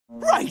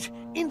Right.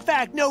 In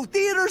fact, no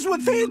theaters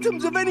with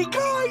phantoms of any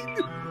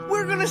kind.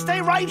 We're gonna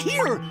stay right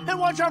here and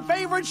watch our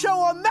favorite show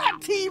on that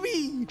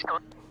TV.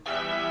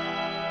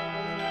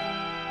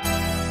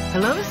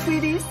 Hello,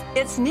 sweeties.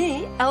 It's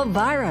me,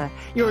 Elvira,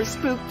 your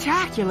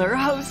spooktacular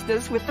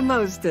hostess with the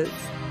mostest.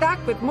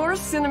 Back with more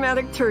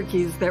cinematic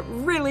turkeys that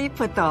really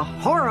put the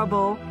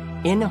horrible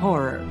in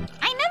horror.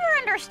 I never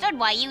understood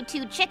why you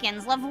two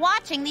chickens love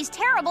watching these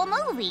terrible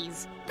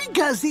movies.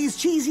 Because these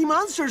cheesy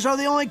monsters are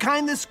the only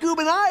kind that Scoob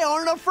and I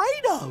aren't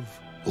afraid of.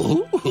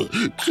 Oh,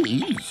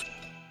 cheese.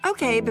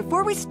 Okay,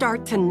 before we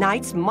start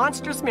tonight's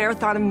monstrous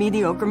marathon of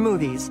mediocre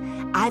movies,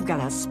 I've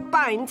got a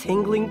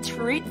spine-tingling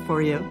treat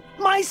for you.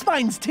 My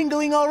spine's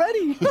tingling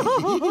already.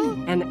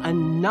 An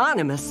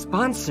anonymous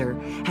sponsor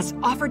has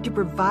offered to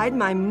provide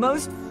my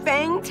most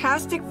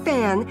fantastic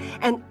fan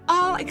an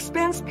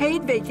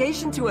all-expense-paid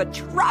vacation to a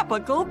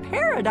tropical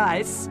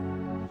paradise.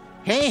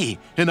 Hey,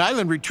 an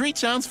island retreat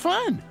sounds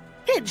fun.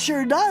 It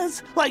sure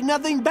does. Like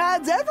nothing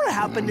bad's ever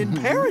happened in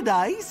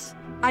paradise.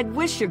 I'd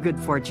wish you good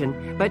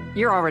fortune, but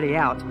you're already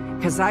out,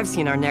 because I've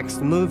seen our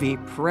next movie,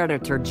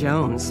 Predator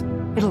Jones.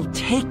 It'll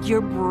take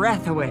your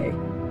breath away,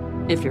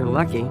 if you're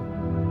lucky.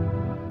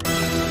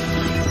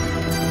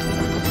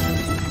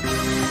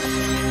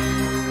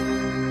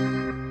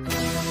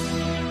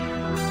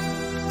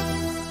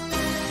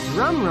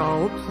 Drum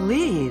roll,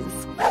 please.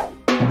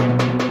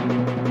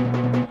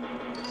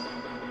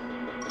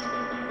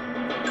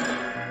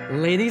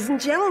 Ladies and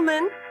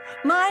gentlemen,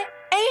 my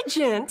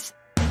agent.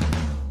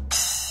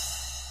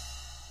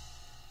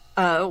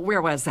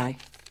 Where was I?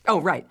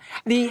 Oh, right.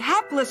 The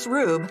hapless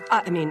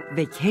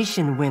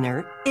vacation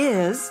winner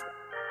is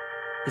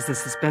the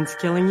suspense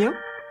killing you?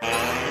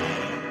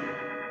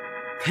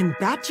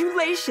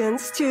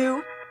 Congratulations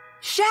to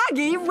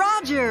Shaggy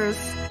Rogers.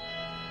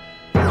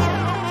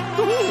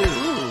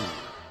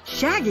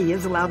 Shaggy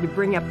is allowed to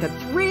bring up to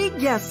 3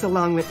 guests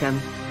along with him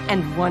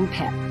and 1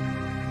 pet.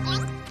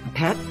 A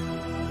pet?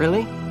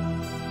 Really?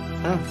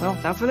 Oh, well,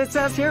 that's what it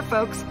says here,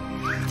 folks.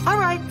 All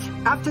right,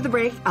 after the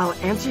break, I'll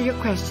answer your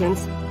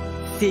questions.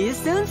 See you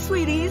soon,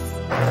 sweeties.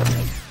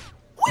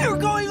 We're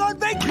going on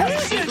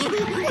vacation!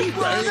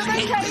 We're on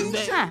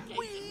vacation! Huh.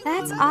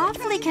 That's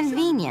awfully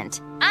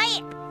convenient.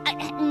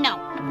 No.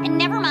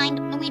 Never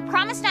mind. We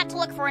promised not to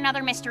look for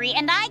another mystery,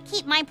 and I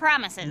keep my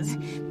promises.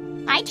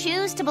 I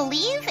choose to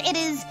believe it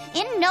is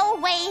in no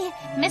way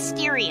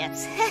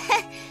mysterious.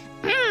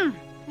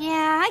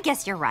 Yeah, I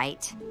guess you're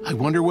right. I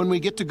wonder when we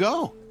get to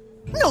go.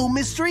 No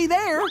mystery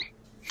there.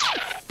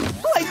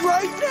 Like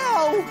right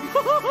now.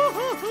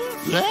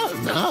 Yeah,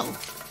 no.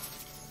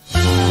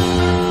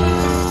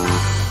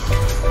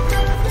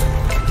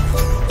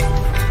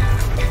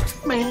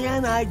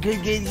 Man, I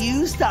could get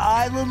used to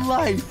island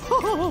life.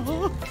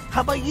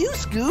 How about you,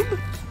 Scoob?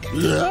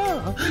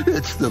 Yeah,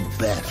 it's the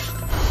best.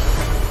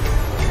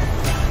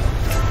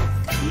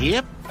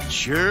 Yep,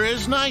 sure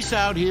is nice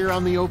out here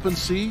on the open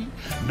sea.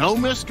 No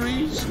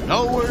mysteries,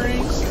 no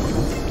worries.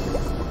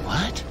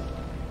 What?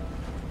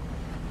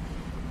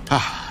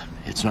 Ah,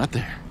 it's not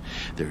there.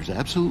 There's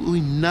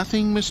absolutely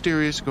nothing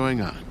mysterious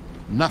going on.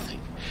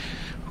 Nothing.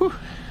 Whew.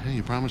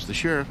 You promised the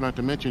sheriff not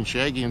to mention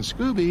Shaggy and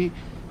Scooby.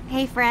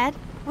 Hey, Fred,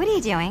 what are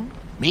you doing?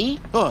 Me?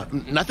 Oh,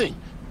 nothing.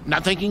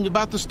 Not thinking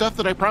about the stuff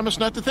that I promised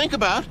not to think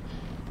about.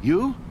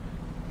 You?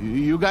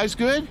 You guys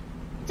good?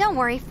 Don't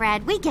worry,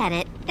 Fred, we get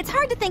it. It's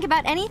hard to think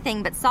about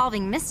anything but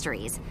solving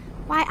mysteries.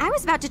 Why, I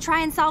was about to try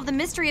and solve the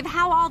mystery of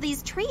how all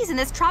these trees in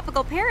this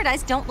tropical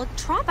paradise don't look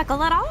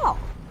tropical at all.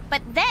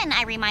 But then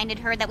I reminded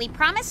her that we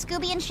promised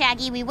Scooby and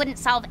Shaggy we wouldn't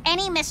solve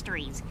any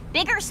mysteries,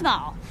 big or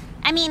small.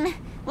 I mean,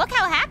 look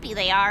how happy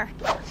they are.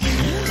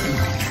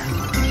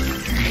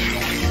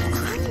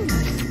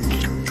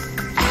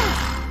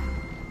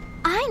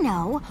 I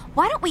know.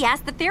 Why don't we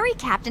ask the ferry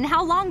captain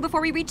how long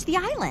before we reach the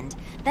island?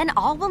 Then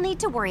all we'll need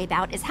to worry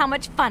about is how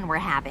much fun we're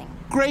having.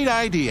 Great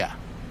idea.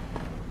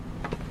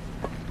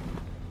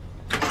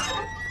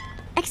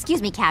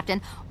 Excuse me,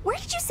 Captain. Where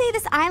did you say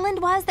this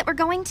island was that we're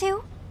going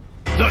to?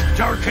 The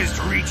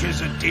darkest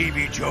reaches of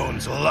Davy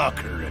Jones'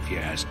 locker, if you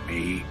ask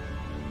me.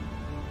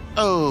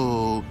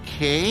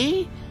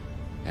 Okay.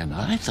 And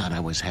I thought I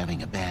was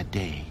having a bad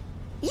day.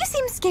 You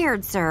seem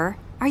scared, sir.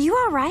 Are you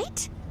all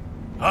right?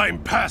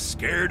 I'm past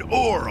scared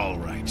or all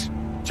right.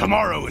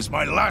 Tomorrow is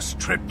my last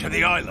trip to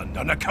the island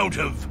on account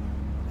of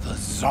the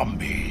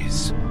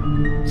zombies.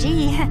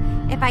 Gee,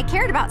 if I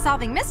cared about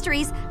solving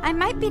mysteries, I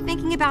might be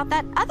thinking about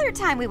that other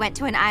time we went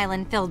to an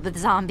island filled with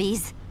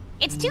zombies.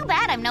 It's too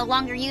bad I'm no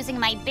longer using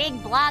my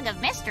big blog of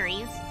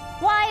mysteries.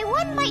 Why,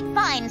 one might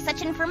find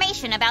such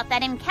information about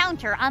that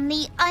encounter on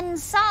the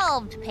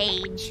Unsolved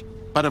page.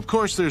 But of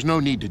course there's no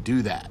need to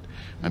do that.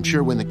 I'm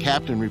sure when the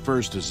captain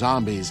refers to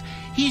zombies,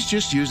 he's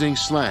just using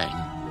slang.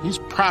 He's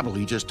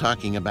probably just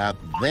talking about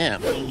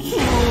them.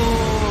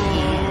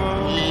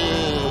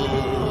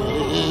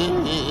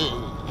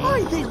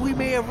 I think we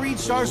may have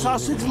reached our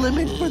sausage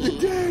limit for the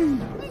day.